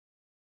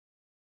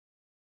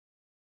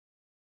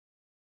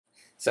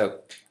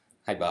So,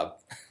 hi Bob.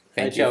 Hi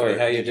Thank you Joey, for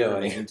how you thank you for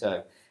doing? making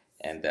time,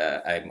 and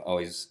I'm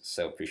always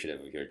so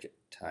appreciative of your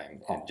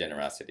time and Oh,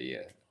 generosity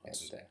and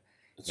it's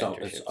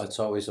mentorship. So, it's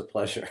always a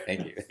pleasure.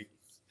 thank you.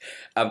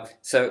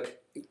 So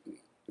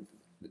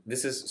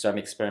I'm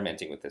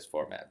experimenting with this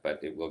format,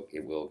 but it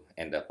will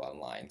end up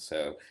online.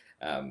 So.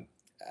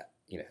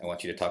 I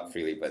want you to talk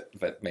freely,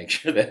 but make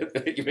sure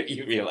that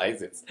you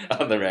realize it's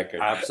on the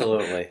record.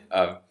 Absolutely.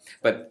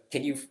 But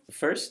can you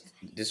first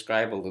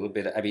describe a little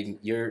bit? I mean,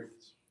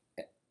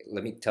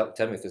 let me tell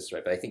me if this is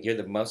right, but I think you're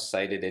the most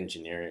cited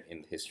engineer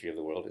in the history of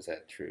the world. Is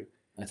that true?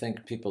 I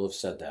think people have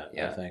said that. I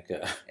Yeah. think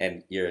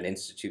And you're an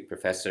institute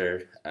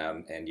professor,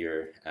 and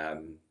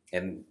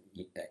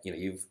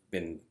you've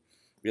been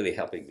really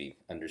helping me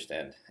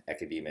understand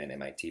academia and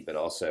MIT, but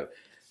also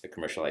the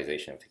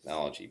commercialization of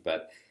technology.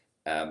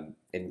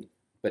 And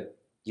but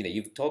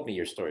you've told me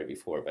your story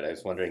before, but I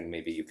was wondering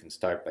maybe you can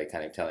start by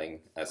kind of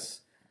telling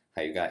us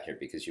how you got here,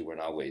 because you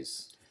weren't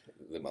always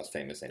the most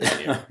famous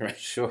engineer, right?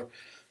 sure,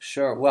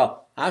 sure.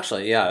 Well,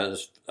 actually, yeah,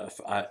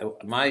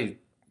 my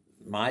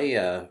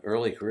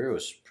early career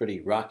was pretty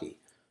rocky.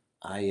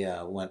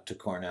 I went to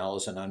Cornell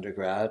as an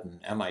undergrad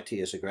and MIT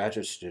as a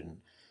graduate student.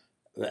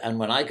 And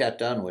when I got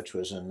done, which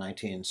was in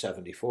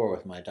 1974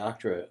 with my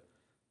doctorate,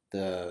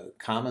 the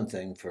common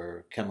thing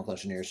for chemical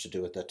engineers to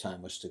do at that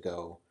time was to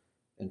go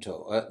into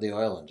the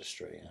oil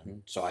industry. Hmm.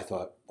 And so I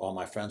thought all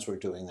my friends were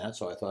doing that,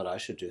 so I thought I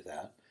should do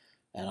that.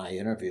 And I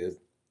interviewed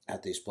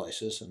at these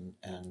places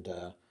and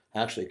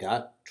actually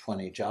got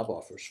 20 job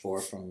offers, four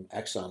from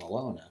Exxon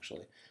alone,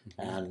 actually.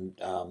 Hmm.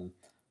 And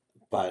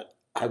but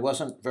I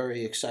wasn't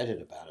very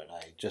excited about it.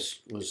 I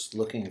just was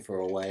looking for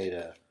a way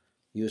to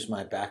use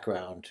my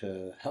background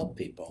to help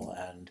people,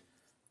 and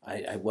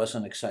I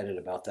wasn't excited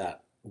about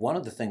that. One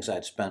of the things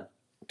I'd spent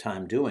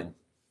time doing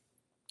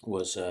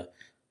was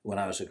when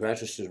I was a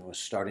graduate student was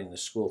starting the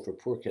school for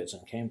poor kids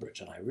in Cambridge,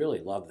 and I really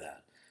loved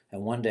that.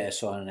 And one day I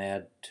saw an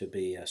ad to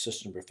be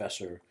assistant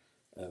professor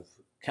of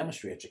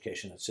chemistry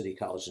education at City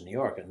College in New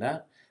York, and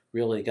that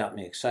really got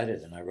me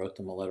excited. And I wrote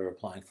them a letter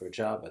applying for a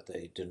job, but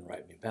they didn't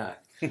write me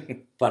back.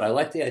 But I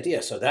liked the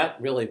idea, so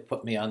that really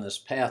put me on this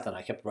path, and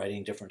I kept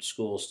writing different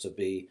schools to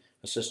be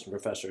assistant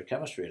professor of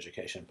chemistry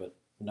education, but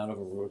none of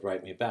them would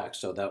write me back,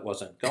 so that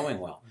wasn't going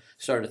well.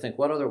 Started to think,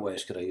 what other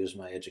ways could I use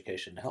my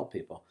education to help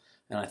people?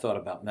 And I thought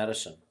about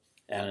medicine.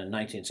 And in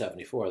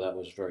 1974, that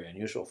was very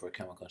unusual for a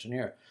chemical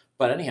engineer.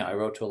 But anyhow, I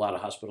wrote to a lot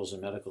of hospitals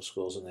and medical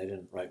schools, and they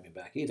didn't write me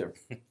back either.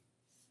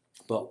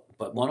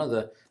 But one of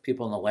the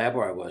people in the lab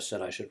where I was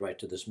said I should write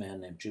to this man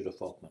named Judah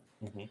Folkman.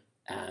 Hmm.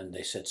 And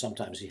they said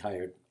sometimes he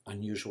hired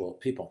unusual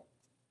people.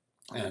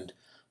 And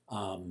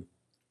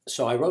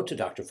so I wrote to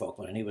Dr.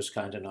 Folkman, and he was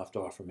kind enough to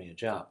offer me a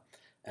job.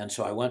 And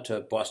so I went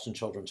to Boston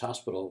Children's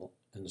Hospital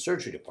in the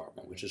surgery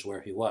department, which is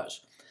where he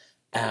was.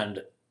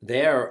 And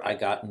there I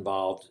got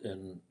involved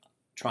in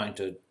trying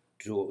to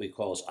do what we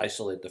call is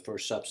isolate the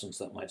first substance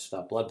that might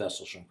stop blood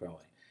vessels from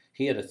growing.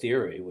 He had a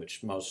theory,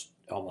 which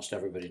almost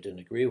everybody didn't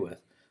agree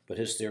with, but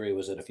his theory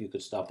was that if you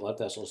could stop blood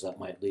vessels, that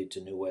might lead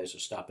to new ways of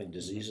stopping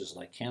diseases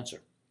like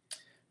cancer.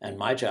 And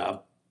my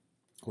job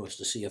was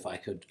to see if I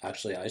could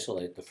actually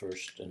isolate the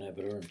first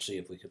inhibitor and see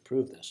if we could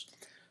prove this.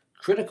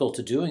 Critical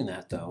to doing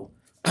that, though,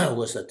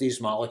 was that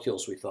these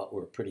molecules we thought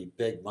were pretty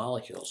big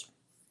molecules.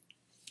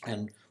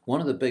 And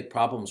one of the big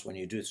problems when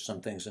you do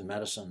some things in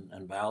medicine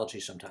and biology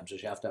sometimes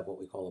is you have to have what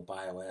we call a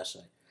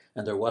bioassay,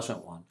 and there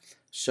wasn't one.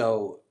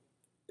 So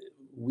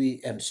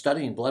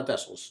studying blood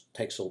vessels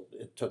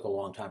it took a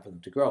long time for them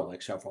to grow,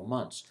 like several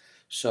months.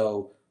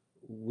 So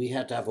we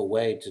had to have a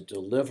way to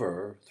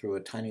deliver through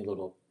a tiny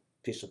little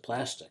piece of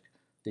plastic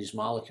these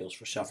molecules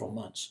for several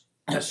months.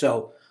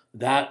 So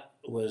that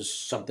was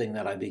something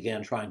that I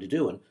began trying to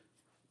do. And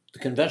the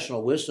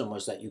conventional wisdom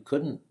was that you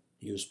couldn't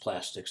use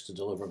plastics to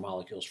deliver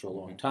molecules for a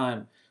long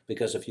time,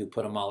 because if you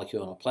put a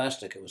molecule in a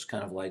plastic, it was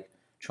kind of like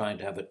trying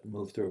to have it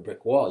move through a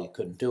brick wall. You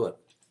couldn't do it.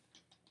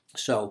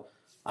 So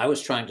I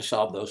was trying to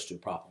solve those two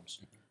problems.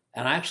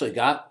 And I actually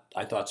got,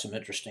 I thought, some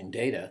interesting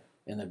data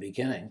in the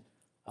beginning.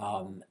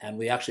 And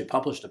we actually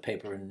published a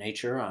paper in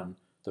Nature on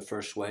the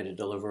first way to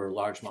deliver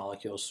large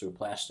molecules through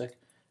plastic,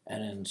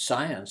 and in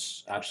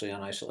Science, actually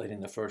on isolating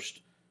the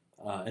first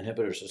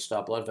inhibitors that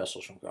stop blood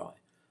vessels from growing.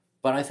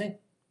 But I think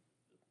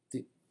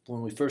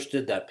when we first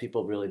did that,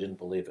 people really didn't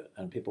believe it,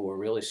 and people were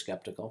really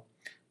skeptical.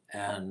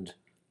 And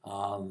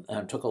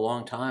it took a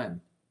long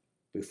time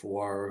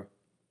before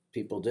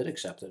people did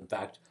accept it. In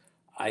fact,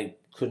 I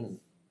couldn't,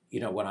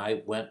 when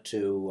I went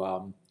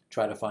to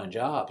try to find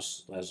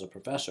jobs as a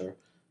professor,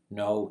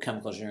 no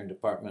chemical engineering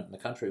department in the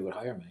country would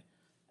hire me.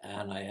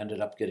 And I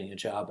ended up getting a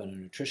job in a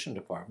nutrition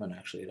department,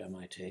 actually, at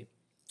MIT.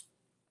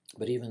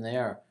 But even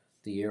there,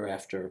 the year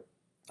after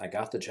I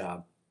got the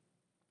job,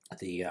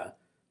 the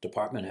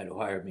department head who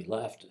hired me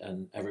left,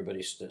 and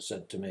everybody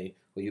said to me,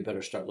 well, you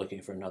better start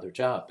looking for another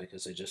job,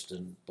 because they just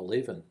didn't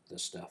believe in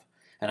this stuff.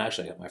 And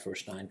actually, I got my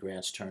first 9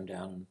 grants turned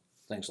down and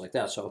things like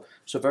that. So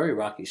it's a very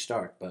rocky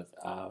start, but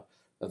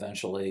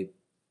eventually,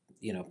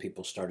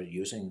 people started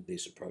using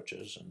these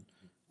approaches. And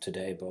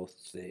today,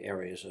 both the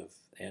areas of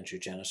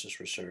angiogenesis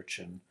research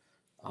and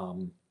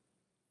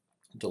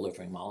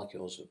delivering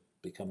molecules have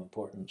become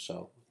important.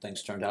 So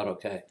things turned out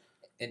okay.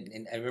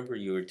 And I remember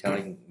you were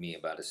telling me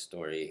about a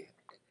story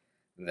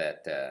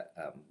that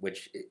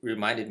which it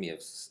reminded me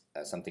of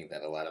something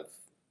that a lot of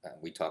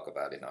we talk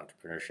about in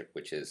entrepreneurship,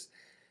 which is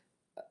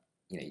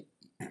you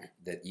know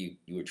that you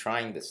were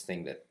trying this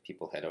thing that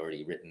people had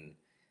already written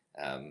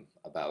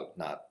about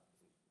not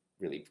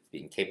really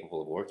being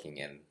capable of working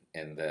in,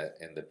 in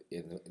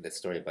the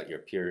story about your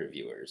peer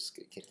reviewers.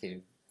 Can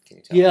you tell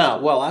us? Yeah,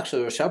 well, actually,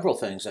 there were several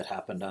things that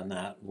happened on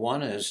that.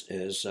 One is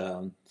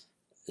the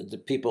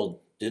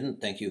people didn't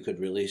think you could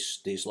release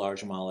these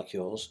large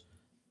molecules,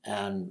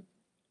 and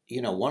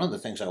one of the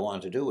things I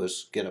wanted to do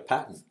was get a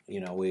patent.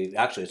 We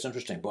actually, it's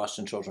interesting.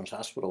 Boston Children's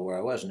Hospital, where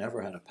I was,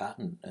 never had a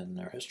patent in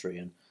their history,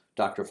 and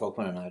Dr.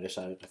 Folkman and I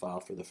decided to file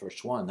for the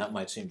first one. That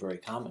might seem very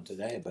common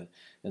today, but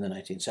in the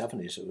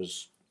 1970s, it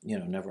was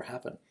never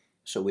happened.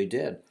 So we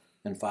did,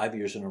 and 5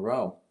 years in a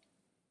row,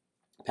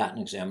 patent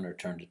examiner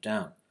turned it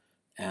down,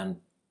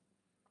 and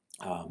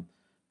um,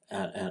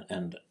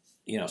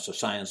 so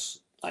science.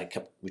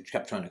 We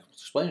kept trying to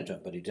explain it to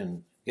him, but he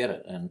didn't get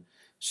it, and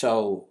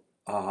so.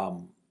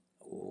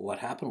 What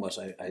happened was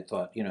I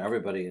thought,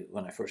 everybody,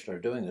 when I first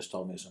started doing this,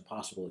 told me it was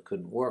impossible, it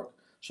couldn't work.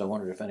 So I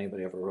wondered if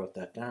anybody ever wrote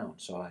that down.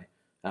 So I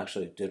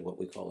actually did what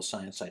we call a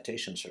science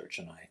citation search,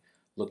 and I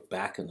looked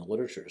back in the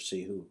literature to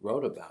see who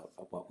wrote about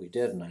what we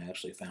did, and I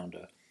actually found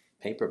a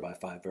paper by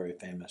 5 very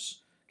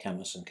famous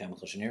chemists and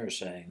chemical engineers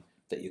saying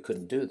that you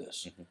couldn't do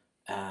this.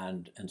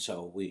 And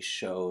so we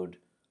showed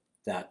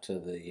that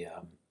to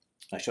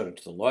I showed it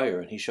to the lawyer,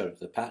 and he showed it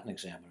to the patent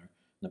examiner,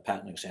 and the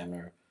patent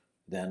examiner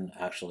then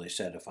actually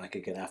said if I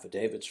could get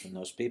affidavits from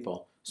those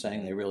people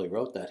saying they really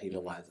wrote that, he'd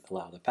allow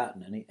the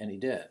patent, and he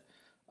did.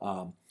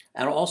 And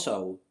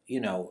also,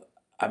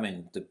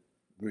 the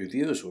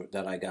reviews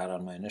that I got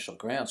on my initial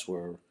grants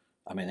were,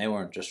 they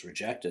weren't just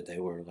rejected, they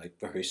were like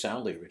very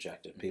soundly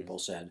rejected. People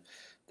said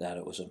that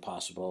it was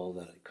impossible,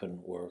 that it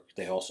couldn't work.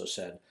 They also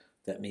said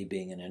that me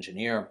being an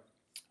engineer,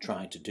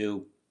 trying to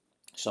do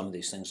some of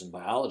these things in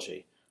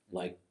biology,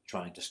 like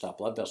trying to stop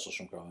blood vessels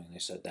from growing, they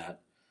said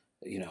that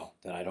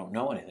that I don't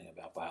know anything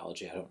about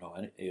biology. I don't know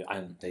any.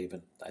 They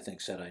even, I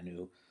think, said I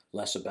knew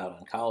less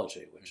about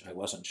oncology, which I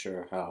wasn't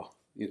sure how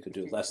you could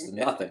do less than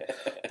nothing.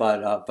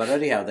 But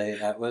anyhow, they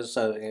got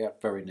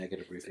very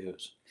negative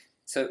reviews.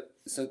 So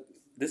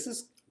this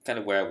is kind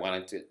of where I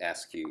wanted to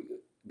ask you,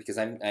 because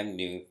I'm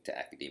new to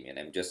academia and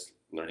I'm just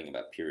learning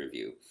about peer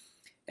review,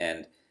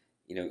 and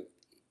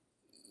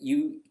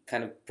you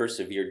kind of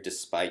persevered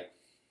despite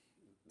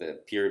the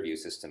peer review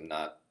system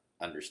not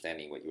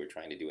understanding what you were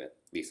trying to do, at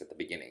least at the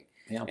beginning.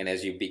 Yeah. And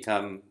as you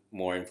become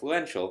more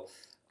influential,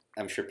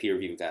 I'm sure peer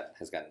review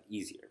has gotten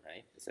easier,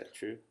 right? Is that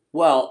true?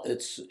 Well,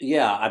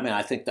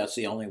 I think that's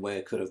the only way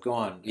it could have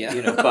gone. Yeah.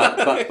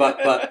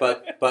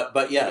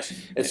 But yes,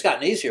 it's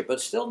gotten easier,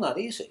 but still not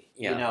easy.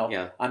 Yeah.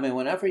 Yeah.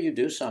 Whenever you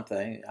do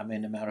something,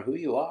 no matter who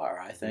you are,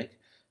 I think,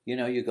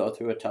 you go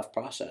through a tough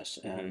process,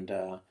 and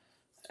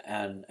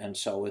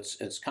so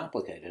it's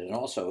complicated, and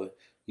also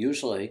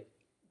usually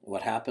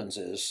what happens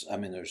is,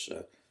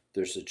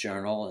 there's the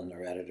journal and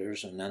their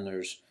editors, and then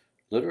there's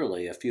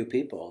literally a few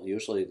people.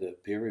 Usually the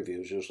peer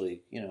reviews, 2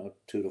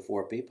 to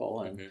 4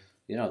 people, and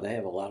they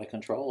have a lot of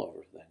control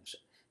over things.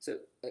 So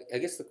I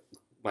guess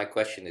my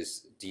question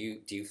is, do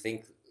you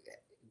think,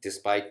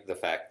 despite the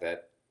fact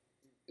that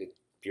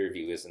peer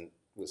review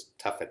was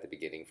tough at the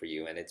beginning for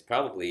you, and it's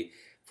probably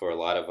for a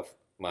lot of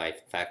my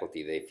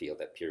faculty, they feel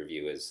that peer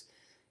review is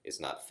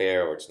not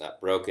fair, or it's not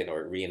broken,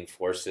 or it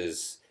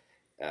reinforces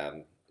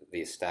the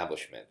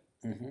establishment.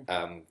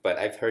 But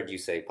I've heard you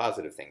say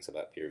positive things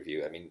about peer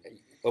review.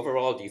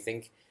 Overall, do you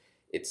think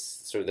it's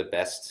sort of the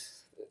best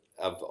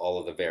of all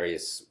of the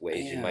various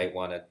ways you might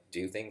want to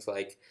do things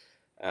like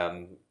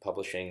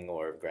publishing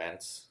or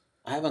grants?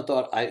 I haven't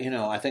thought.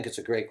 I think it's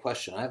a great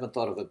question. I haven't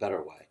thought of a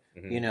better way.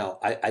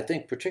 I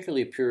think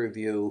particularly peer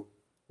review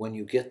when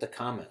you get the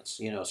comments.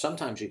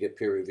 Sometimes you get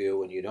peer review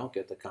when you don't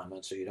get the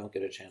comments, so you don't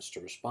get a chance to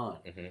respond.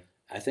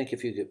 I think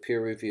if you get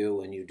peer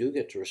review and you do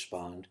get to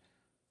respond,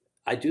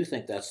 I do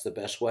think that's the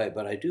best way,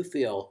 but I do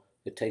feel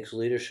it takes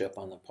leadership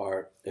on the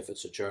part, if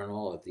it's a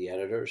journal, of the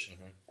editors,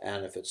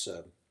 and if it's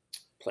a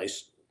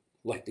place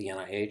like the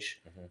NIH,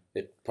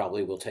 it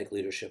probably will take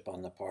leadership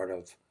on the part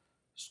of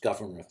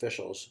government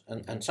officials,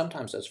 and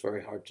sometimes that's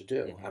very hard to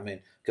do.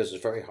 Because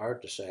it's very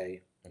hard to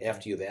say,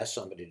 after you've asked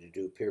somebody to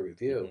do peer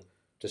review,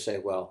 to say,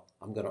 well,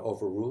 I'm going to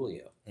overrule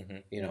you.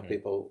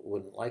 People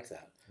wouldn't like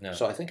that. No.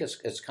 So I think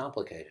it's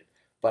complicated.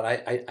 But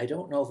I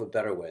don't know of a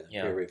better way than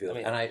peer review.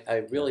 And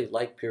I really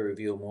like peer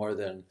review more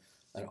than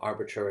an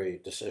arbitrary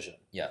decision.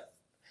 Yeah.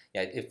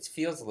 It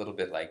feels a little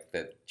bit like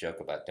the joke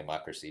about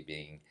democracy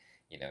being,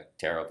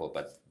 terrible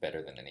but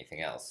better than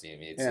anything else.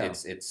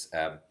 It's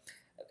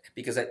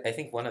because I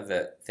think one of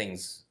the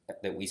things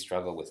that we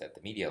struggle with at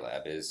the Media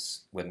Lab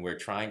is when we're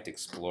trying to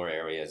explore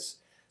areas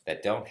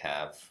that don't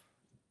have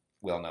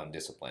well-known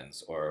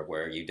disciplines, or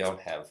where you don't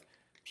have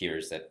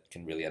peers that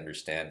can really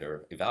understand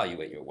or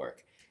evaluate your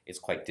work. it's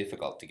quite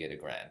difficult to get a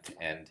grant.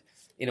 And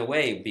in a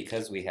way,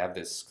 because we have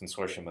this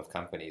consortium of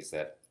companies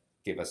that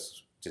give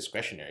us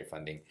discretionary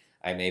funding,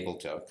 I'm able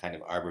to kind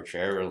of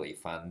arbitrarily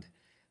fund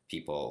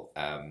people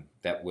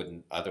that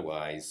wouldn't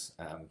otherwise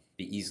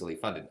be easily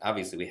funded.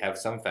 Obviously, we have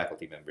some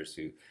faculty members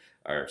who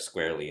are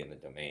squarely in the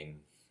domain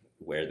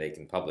where they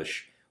can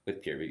publish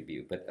with peer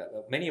review,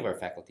 but many of our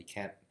faculty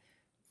can't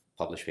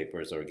publish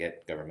papers or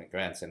get government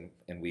grants, and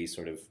we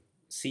sort of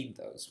seed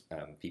those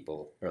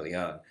people early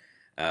on.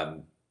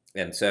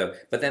 And so,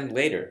 but then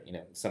later,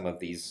 some of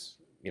these,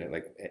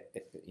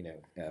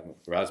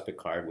 Roz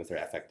Picard with her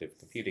affective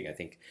computing, I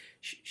think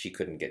she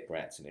couldn't get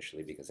grants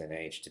initially because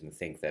NIH didn't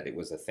think that it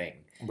was a thing.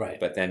 Right.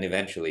 But then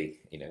eventually,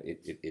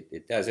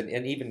 it does.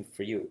 And even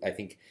for you, I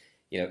think,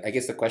 I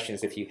guess the question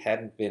is, if you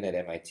hadn't been at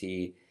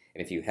MIT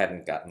and if you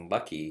hadn't gotten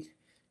lucky,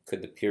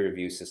 could the peer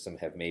review system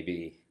have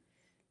maybe,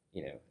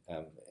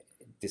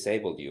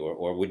 disabled you,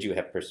 or would you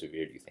have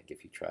persevered, you think,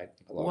 if you tried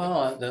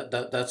long enough?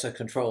 That's a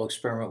control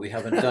experiment we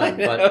haven't done.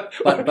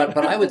 But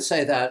I would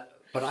say that.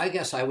 But I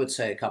guess I would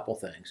say a couple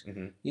things.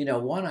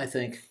 Mm-hmm. One, I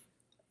think,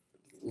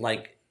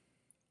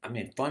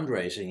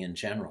 fundraising in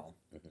general.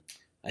 Mm-hmm.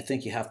 I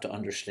think you have to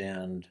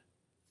understand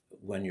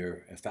when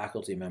you're a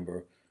faculty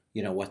member,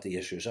 what the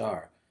issues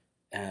are,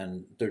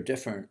 and they're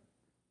different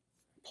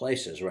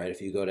places, right?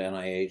 If you go to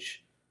NIH,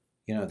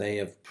 they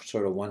have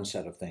sort of one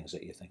set of things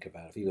that you think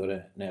about. If you go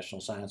to National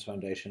Science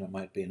Foundation, it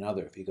might be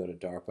another. If you go to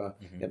DARPA,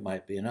 Mm-hmm. it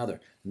might be another.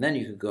 And then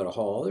you could go to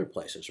whole other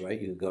places, right?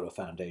 You could go to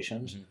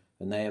foundations, Mm-hmm.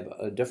 and they have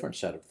a different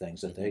set of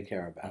things that they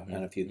care about. Mm-hmm.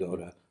 And if you go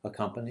to a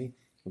company,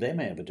 they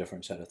may have a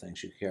different set of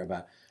things you care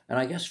about. And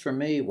I guess for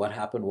me, what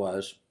happened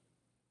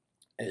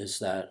is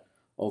that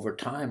over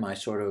time, I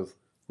sort of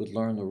would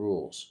learn the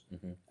rules.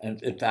 Mm-hmm.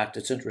 And in fact,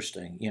 it's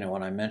interesting,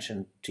 when I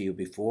mentioned to you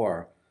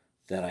before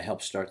that I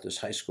helped start this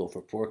high school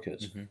for poor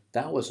kids, Mm-hmm.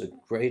 that was a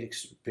great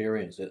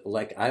experience.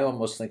 I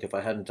almost think if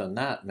I hadn't done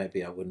that,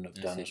 maybe I wouldn't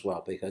have done as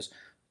well, because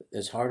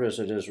as hard as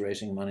it is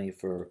raising money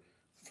for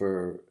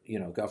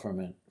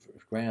government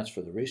grants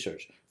for the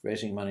research,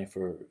 raising money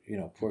for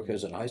poor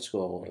kids at high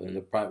school, Mm-hmm.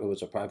 it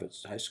was a private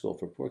high school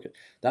for poor kids.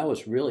 That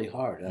was really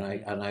hard, and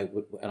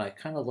Mm-hmm. I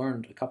kind of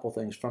learned a couple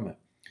things from it.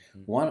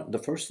 Mm-hmm. The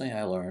first thing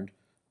I learned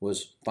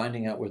was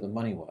finding out where the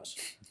money was,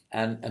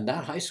 and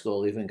that high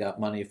school even got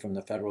money from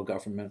the federal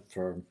government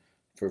for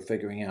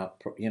figuring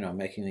out,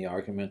 making the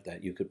argument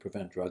that you could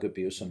prevent drug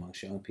abuse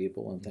amongst young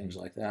people and things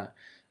Mm-hmm. like that.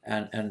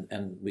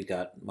 And we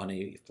got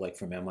money like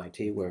from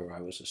MIT, where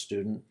I was a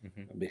student,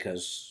 Mm-hmm.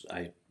 because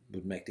I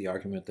would make the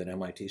argument that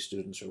MIT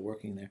students are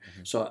working there.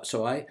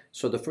 Mm-hmm.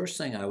 So the first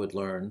thing I would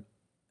learn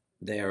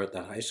there at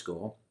that high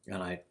school,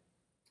 and I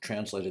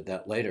translated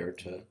that later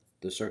to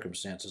the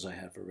circumstances I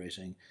had for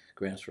raising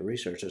grants for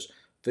research, is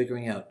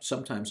figuring out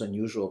sometimes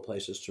unusual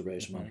places to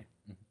raise Mm-hmm. money.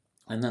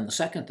 And then the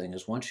second thing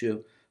is, once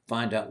you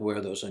find out where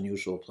those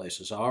unusual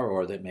places are,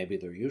 or that maybe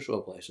they're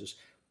usual places,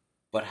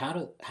 but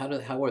how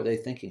are they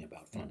thinking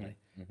about funding?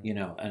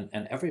 Mm-hmm.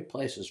 And every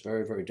place is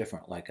very, very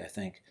different. Like, I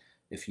think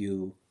if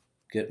you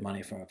get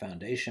money from a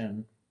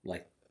foundation,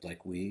 like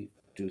we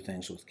do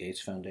things with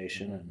Gates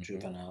Foundation Mm-hmm. and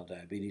Juvenile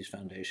Diabetes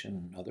Foundation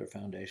and other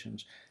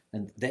foundations,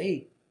 and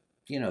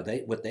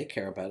what they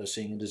care about is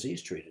seeing a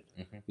disease treated.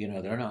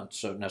 Mm-hmm. They're not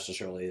so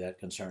necessarily that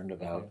concerned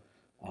about,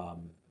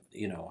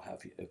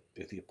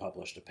 if you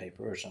published a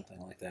paper or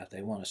something like that.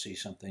 They want to see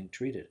something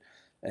treated.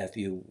 If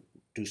you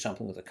do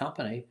something with a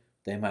company,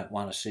 they might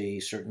want to see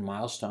certain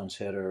milestones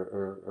hit,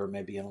 or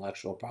maybe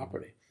intellectual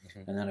property.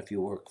 Mm-hmm. And then if you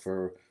work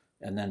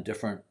and then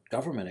different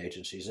government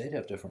agencies, they'd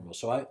have different rules.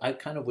 So I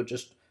kind of would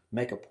just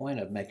make a point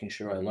of making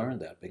sure I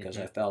learned that, because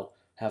I felt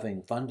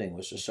having funding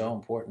was just so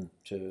important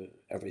to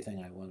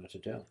everything I wanted to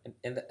do.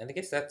 And I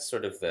guess that's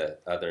sort of the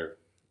other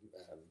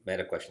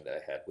meta question that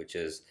I had, which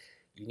is,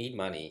 you need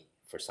money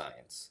for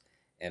science,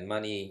 and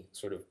money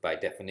sort of by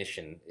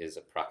definition is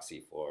a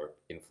proxy for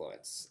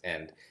influence.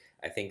 And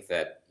I think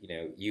that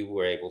you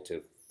were able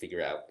to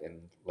figure out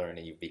and learn,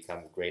 and you've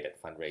become great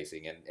at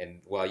fundraising.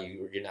 And while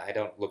I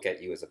don't look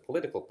at you as a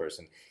political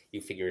person,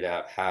 you figured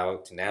out how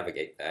to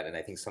navigate that. And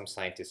I think some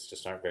scientists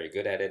just aren't very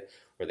good at it,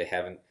 or they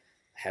haven't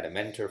had a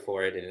mentor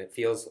for it. And it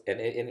feels,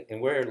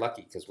 and we're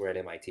lucky because we're at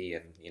MIT,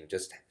 and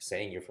just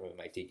saying you're from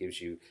MIT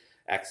gives you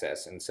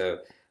access. And so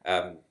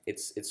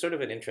it's sort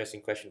of an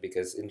interesting question,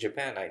 because in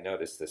Japan I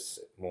noticed this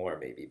more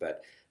maybe,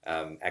 but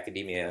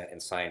academia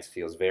and science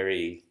feels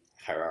very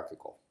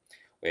hierarchical,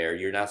 where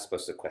you're not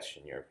supposed to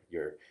question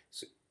your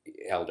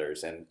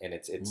elders, and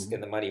it's Mm-hmm.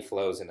 and the money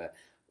flows in a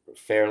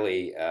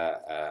fairly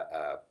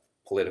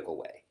political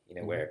way,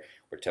 Mm-hmm. where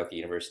Tokyo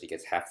University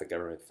gets half the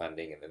government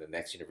funding, and then the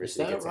next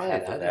university that gets right?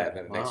 half of that, and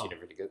then the next Wow.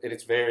 university goes, and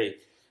it's very,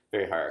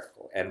 very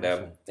hierarchical. And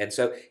Awesome. and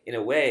so in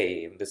a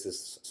way, and this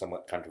is a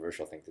somewhat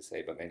controversial thing to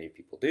say, but many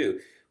people do,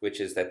 which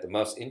is that the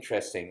most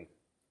interesting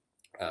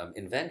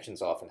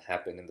inventions often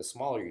happen in the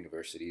smaller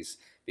universities,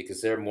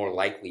 because they're more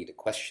likely to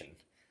question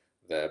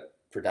the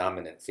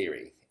predominant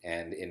theory.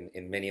 And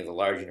in many of the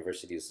large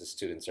universities, the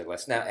students are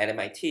less. Now, at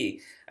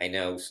MIT, I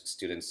know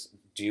students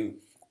do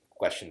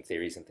question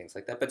theories and things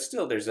like that. But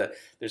still, there's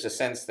a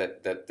sense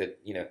that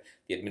you know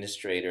the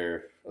administrator,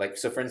 like,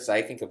 so for instance,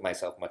 I think of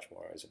myself much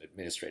more as an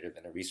administrator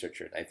than a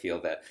researcher, and I feel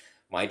that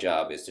my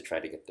job is to try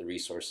to get the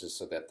resources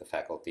so that the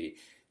faculty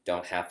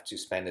don't have to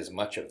spend as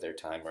much of their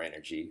time or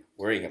energy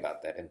worrying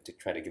about that, and to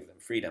try to give them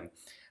freedom.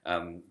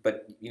 But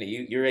you know,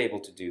 you're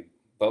able to do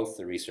both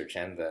the research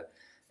and the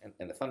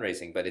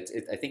fundraising, but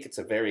I think it's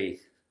a very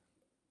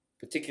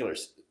particular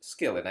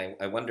skill, and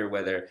I wonder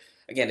whether,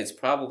 again, it's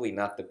probably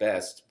not the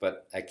best,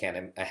 but I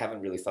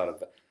haven't really thought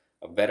of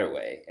a better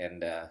way,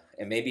 and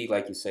maybe,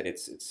 like you said,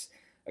 it's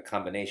a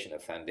combination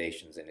of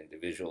foundations and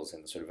individuals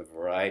and sort of a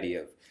variety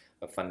of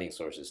funding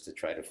sources to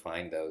try to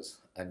find those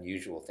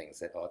unusual things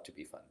that ought to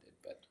be funded.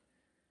 But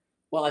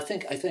Well, I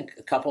think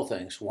a couple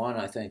things. One,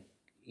 I think,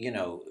 you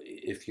know,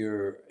 if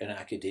you're in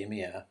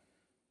academia,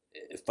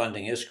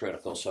 funding is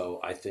critical. So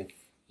I think,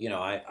 you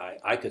know,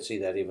 I could see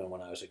that even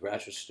when I was a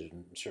graduate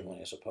student, and certainly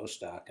as a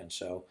postdoc, and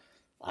so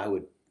I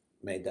would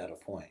made that a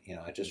point. You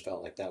know, I just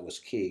felt like that was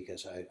key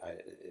because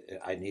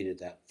I needed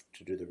that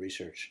to do the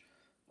research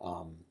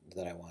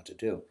that I want to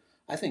do.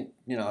 I think,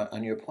 you know,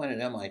 on your point at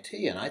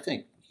MIT, and I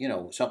think, you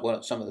know, some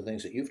of the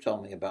things that you've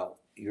told me about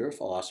your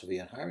philosophy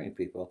in hiring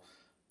people,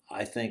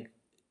 I think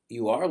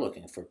you are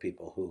looking for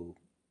people who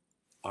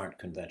aren't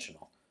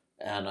conventional.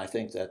 And I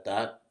think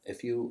that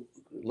if you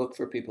look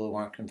for people who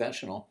aren't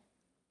conventional,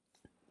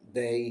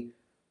 they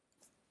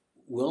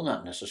will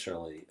not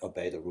necessarily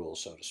obey the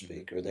rules, so to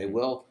speak, or they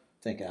will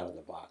think out of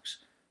the box.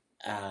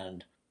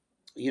 And,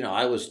 you know,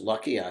 I was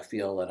lucky, I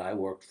feel, that I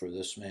worked for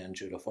this man,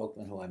 Judah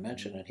Folkman, who I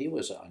mentioned, and he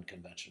was an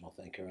unconventional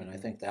thinker. And I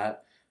think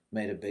that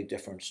made a big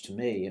difference to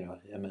me, you know,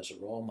 him as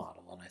a role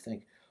model. And I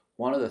think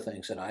one of the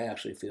things that I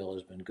actually feel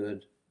has been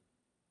good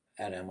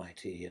at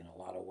MIT in a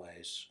lot of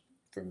ways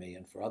for me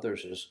and for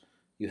others is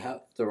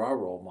there are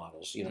role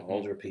models, you know,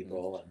 older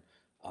people,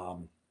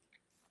 and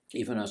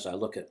even as I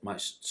look at my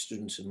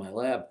students in my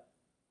lab,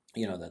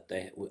 you know,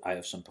 I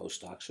have some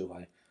postdocs who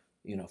I,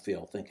 you know,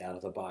 feel think out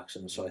of the box,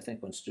 and so I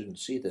think when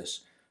students see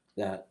this,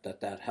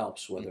 that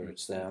helps, whether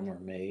it's them or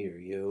me or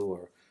you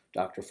or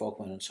Dr.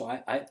 Folkman, and so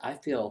I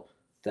feel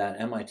that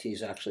MIT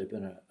has actually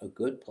been a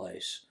good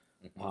place.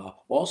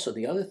 Also,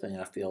 the other thing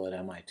I feel at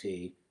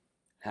MIT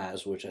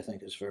has, which I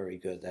think is very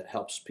good, that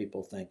helps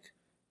people think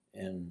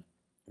in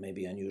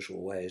maybe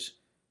unusual ways,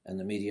 and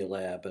the Media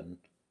Lab and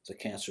the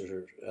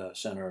Cancer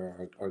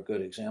Center are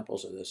good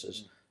examples of this,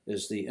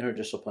 is the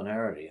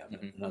interdisciplinarity of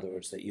it. In other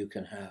words, that you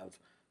can have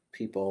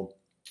people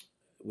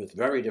with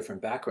very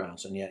different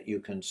backgrounds, and yet you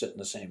can sit in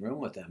the same room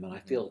with them, and I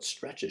feel it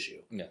stretches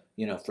you. yeah,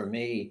 You know, for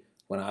me,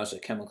 when I was a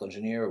chemical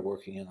engineer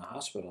working in the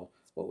hospital,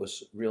 what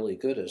was really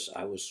good is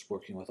I was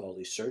working with all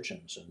these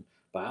surgeons and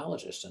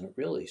biologists, and it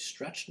really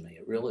stretched me.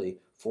 It really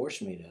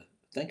forced me to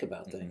think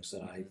about things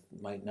that I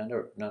might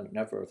never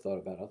have thought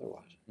about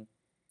otherwise.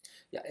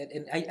 yeah,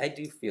 and I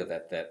do feel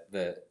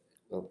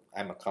well,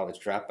 I'm a college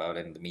dropout,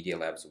 and the Media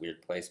Lab's a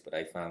weird place, but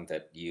I found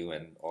that you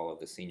and all of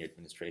the senior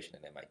administration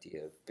at MIT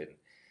have been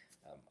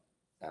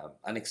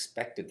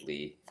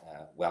unexpectedly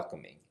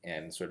welcoming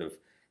and sort of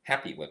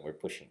happy when we're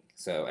pushing.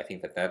 So I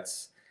think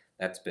that's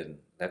been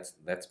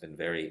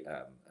very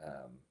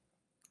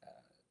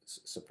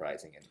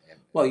surprising. And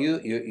Well,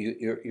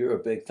 you're a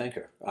big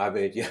thinker. I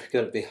mean, you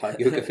could be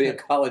a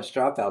college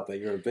dropout, but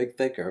you're a big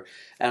thinker,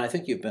 and I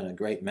think you've been a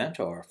great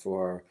mentor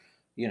for,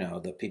 you know,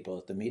 the people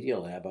at the Media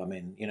Lab. I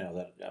mean, you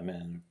know,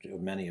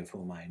 many of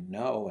whom I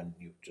know, and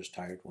you just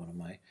hired one of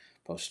my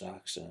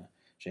postdocs,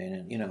 Jane,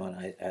 and you know,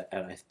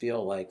 and I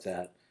feel like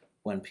that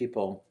when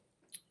people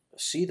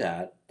see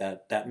that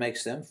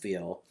makes them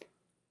feel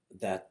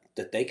that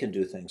they can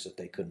do things that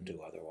they couldn't do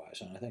otherwise,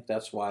 and I think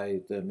that's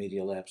why the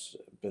Media Lab's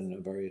been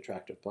a very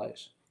attractive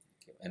place.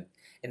 and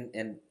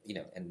you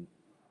know, and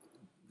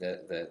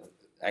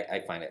I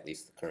find at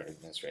least the current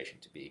administration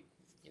to be,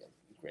 you know,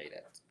 great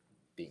at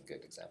being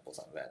good examples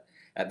on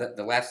that.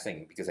 The last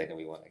thing, because I know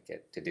we want to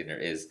get to dinner,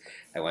 is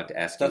I want to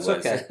ask That's you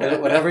okay.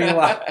 Whatever you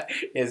want.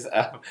 is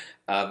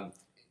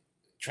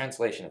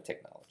translation of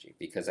technology,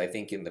 because I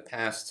think in the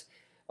past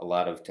a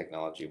lot of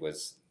technology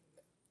was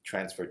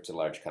transferred to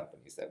large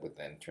companies that would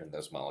then turn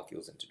those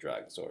molecules into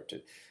drugs or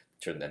to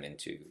turn them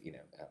into, you know,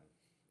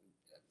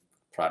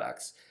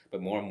 products.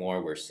 But more and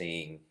more we're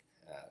seeing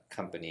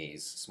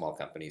companies, small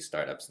companies,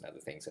 startups, and other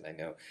things. And I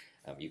know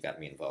you got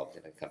me involved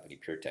in a company,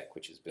 PureTech,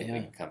 which is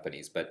building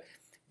companies. But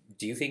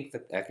do you think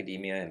that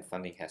academia and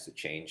funding has to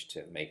change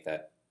to make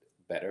that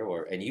better?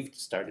 Or, and you've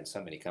started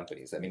so many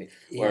companies. I mean,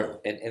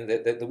 and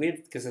the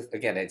weird, because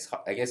again, it's,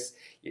 I guess,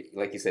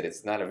 like you said,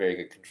 it's not a very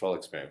good control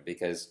experiment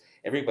because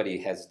everybody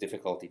has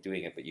difficulty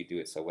doing it, but you do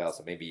it so well.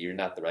 So maybe you're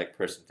not the right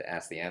person to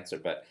ask the answer,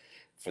 but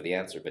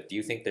do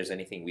you think there's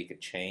anything we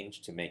could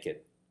change to make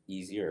it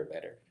easier or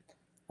better?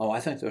 Oh, I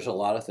think there's a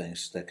lot of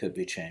things that could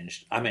be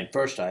changed. I mean,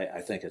 first,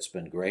 I think it's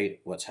been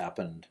great what's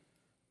happened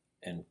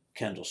in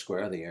Kendall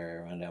Square, the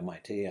area around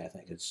MIT. I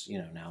think it's, you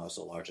know, now is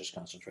the largest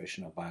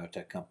concentration of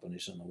biotech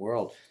companies in the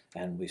world.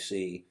 And we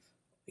see,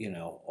 you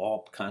know,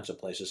 all kinds of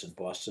places in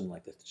Boston,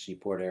 like the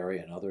Seaport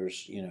area and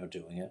others, you know,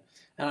 doing it.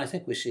 And I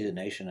think we see the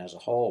nation as a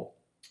whole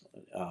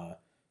uh,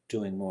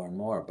 doing more and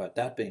more. But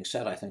that being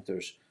said, I think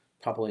there's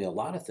probably a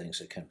lot of things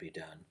that can be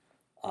done.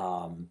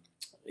 Um,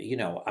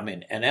 I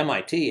mean, and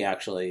MIT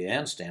actually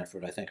and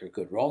Stanford, I think, are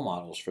good role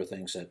models for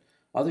things that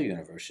other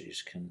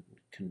universities can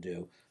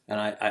do. And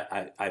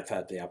I've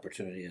had the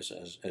opportunity,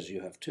 as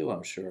you have too,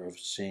 I'm sure, of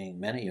seeing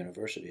many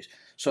universities.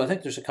 So I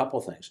think there's a couple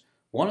of things.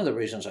 One of the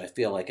reasons I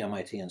feel like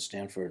MIT and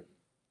Stanford,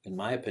 in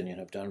my opinion,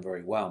 have done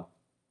very well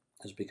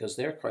is because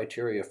their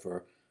criteria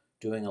for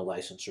doing a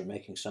license or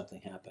making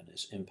something happen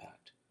is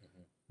impact.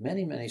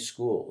 Many, many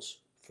schools,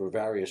 for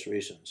various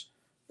reasons,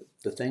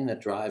 the thing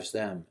that drives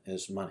them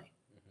is money.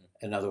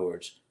 In other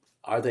words,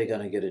 are they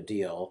going to get a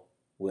deal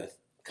with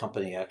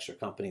company X or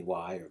company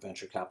Y or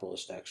venture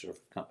capitalist X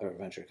or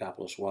venture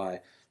capitalist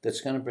Y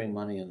that's going to bring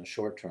money in the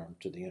short term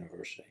to the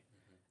university?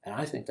 And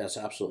I think that's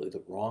absolutely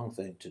the wrong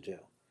thing to do.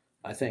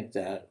 I think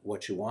that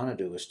what you want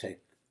to do is take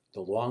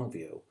the long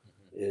view,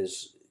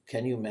 is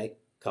can you make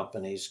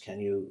companies, can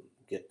you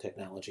get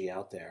technology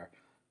out there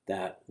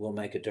that will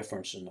make a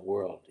difference in the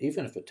world,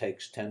 even if it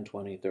takes 10,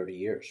 20, 30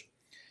 years.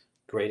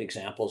 Great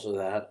examples of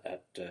that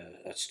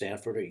at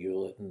Stanford or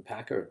Hewlett and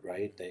Packard,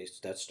 right?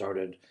 That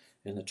started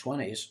in the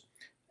 20s,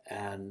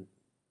 and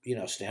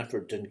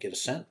Stanford didn't get a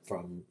cent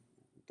from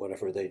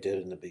whatever they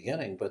did in the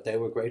beginning, but they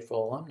were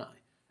grateful alumni,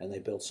 and they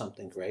built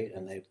something great,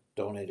 and they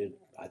donated,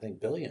 I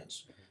think,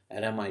 billions.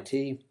 At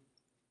MIT,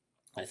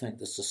 I think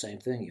that's the same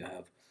thing.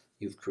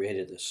 You've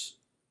created this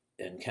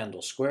in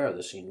Kendall Square,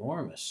 this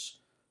enormous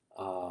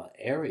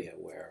area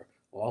where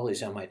all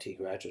these MIT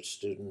graduate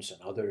students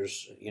and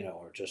others,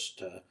 are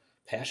just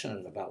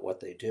passionate about what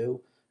they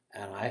do.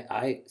 And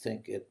I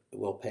think it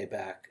will pay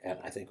back, and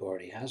I think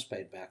already has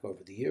paid back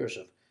over the years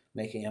of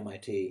making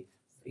MIT,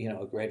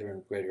 a greater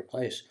and greater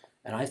place.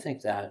 And I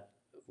think that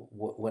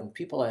when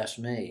people ask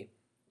me,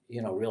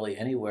 really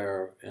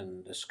anywhere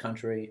in this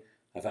country,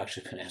 I've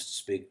actually been asked to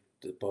speak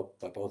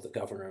by both the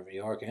governor of New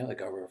York and the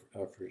governor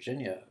of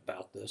Virginia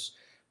about this,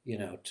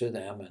 to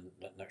them and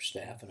their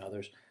staff and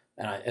others.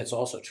 And it's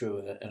also true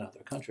in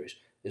other countries,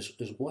 is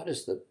what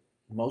is the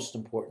most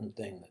important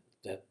thing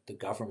that the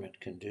government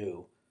can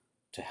do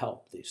to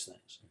help these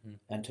things.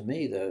 And to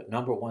me, the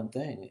number one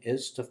thing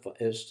is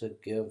to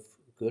give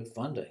good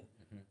funding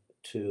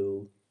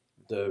to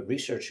the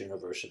research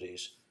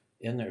universities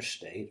in their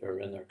state or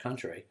in their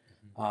country,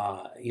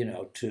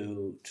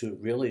 to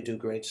really do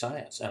great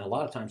science. And a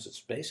lot of times it's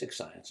basic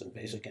science and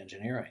basic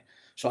engineering.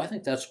 So I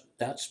think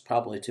that's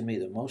probably, to me,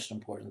 the most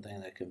important thing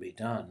that can be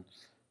done,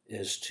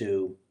 is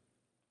to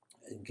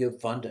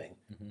give funding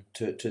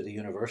to the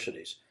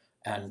universities.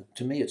 And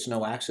to me, it's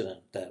no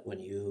accident that when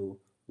you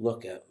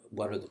look at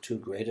what are the two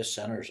greatest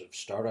centers of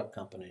startup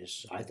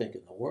companies, I think,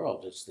 in the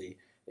world, it's the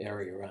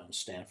area around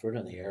Stanford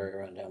and the area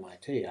around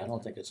MIT. I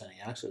don't think it's any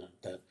accident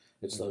that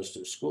it's those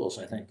two schools.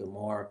 I think the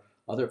more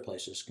other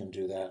places can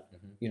do that,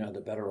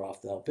 the better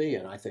off they'll be.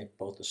 And I think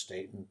both the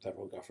state and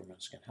federal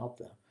governments can help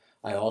them.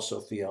 I also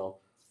feel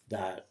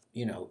that,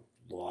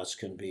 laws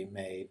can be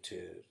made to,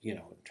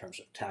 in terms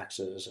of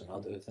taxes and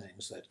other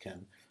things that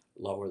can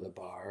lower the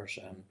bars.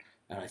 And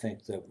I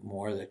think the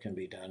more that can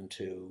be done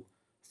to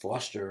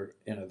foster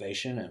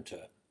innovation and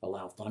to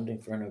allow funding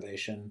for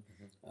innovation,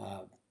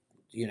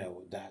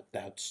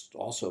 that's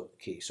also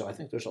key. So I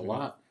think there's a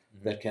lot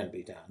that can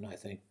be done. I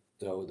think,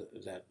 though,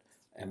 that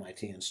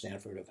MIT and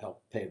Stanford have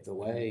helped pave the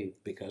way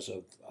because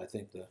of, I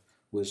think, the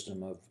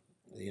wisdom of,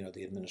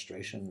 the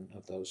administration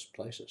of those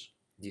places.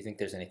 Do you think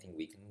there's anything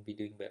we can be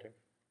doing better?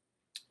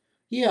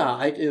 Yeah,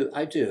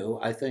 I do.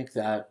 I think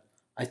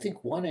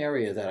one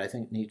area that I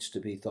think needs to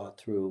be thought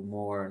through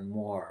more and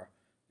more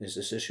is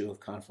this issue of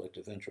conflict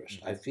of interest.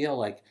 I feel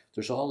like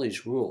there's all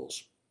these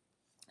rules,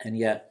 and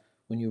yet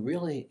when you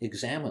really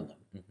examine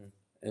them,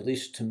 at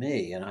least to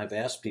me, and I've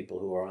asked people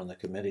who are on the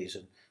committees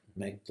and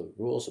make the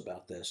rules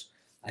about this,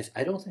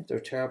 I don't think they're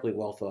terribly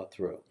well thought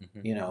through.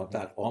 In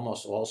fact,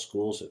 almost all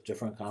schools have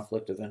different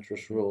conflict of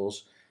interest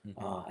rules,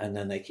 and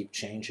then they keep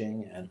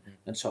changing.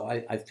 And so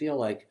I feel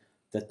like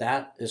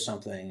that is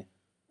something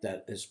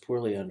that is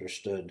poorly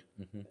understood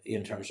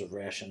in terms of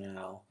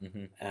rationale.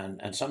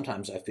 And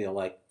sometimes I feel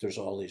like there's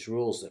all these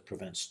rules that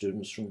prevent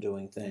students from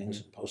doing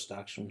things and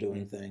postdocs from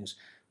doing things,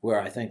 where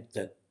I think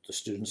that the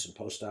students and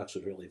postdocs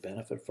would really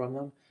benefit from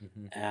them.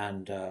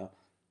 And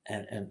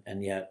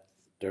yet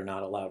they're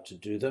not allowed to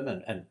do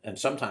them. And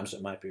sometimes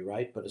it might be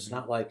right, but it's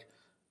not like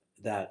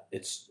that.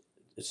 It's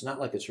not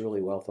like it's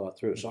really well thought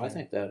through. So I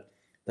think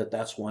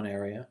that's one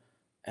area.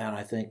 And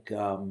I think,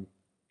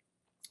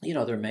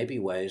 there may be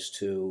ways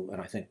to,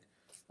 and I think,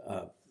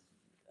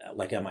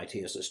 like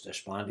MIT has this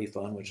Deshpande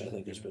fund, which I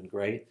think has been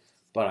great,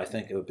 but I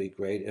think it would be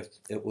great if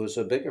it was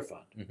a bigger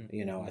fund.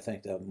 I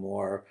think that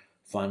more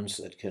funds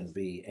that can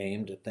be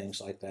aimed at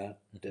things like that,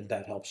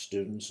 that helps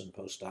students and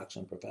postdocs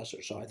and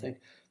professors. So I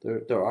think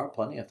there are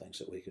plenty of things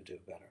that we could do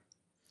better.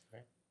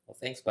 Right. Well,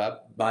 thanks,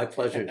 Bob. My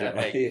pleasure, Jim.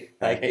 Thank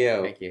Thank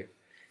you. Thank you.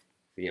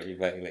 See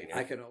everybody later.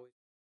 I can always